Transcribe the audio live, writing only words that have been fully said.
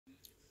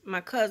My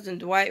cousin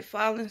Dwight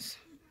Follins,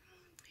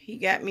 he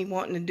got me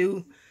wanting to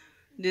do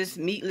this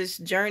meatless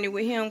journey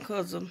with him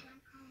because of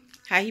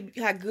how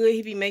good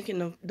he be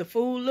making the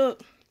food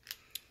look.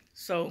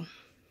 So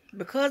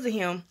because of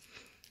him,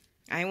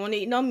 I ain't want to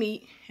eat no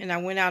meat, and I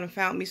went out and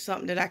found me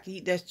something that I can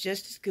eat that's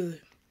just as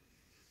good.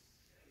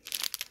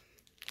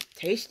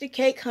 Tasty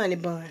cake honey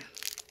bun.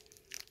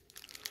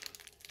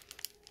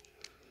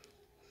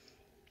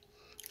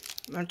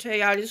 I'll tell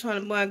y'all, this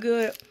honey bun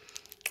good.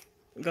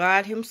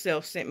 God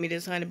himself sent me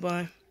this honey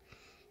bun.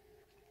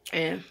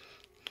 And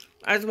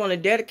I just want to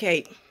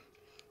dedicate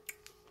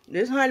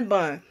this honey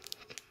bun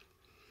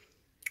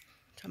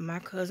to my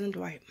cousin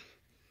Dwight.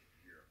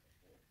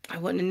 I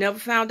wouldn't have never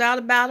found out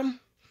about him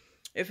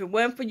if it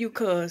wasn't for you,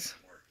 cuz.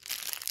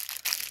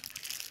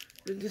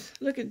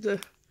 Just look at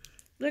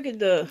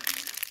the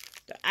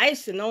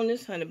icing on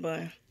this honey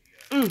bun.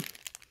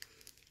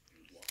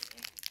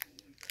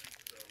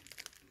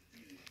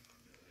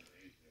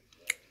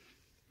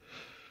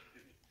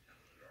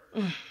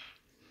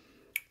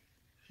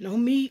 No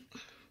meat,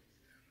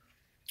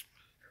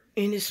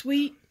 and it's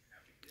sweet,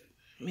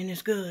 and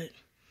it's good.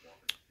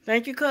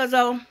 Thank you,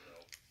 cuzzo.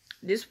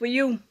 This for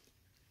you.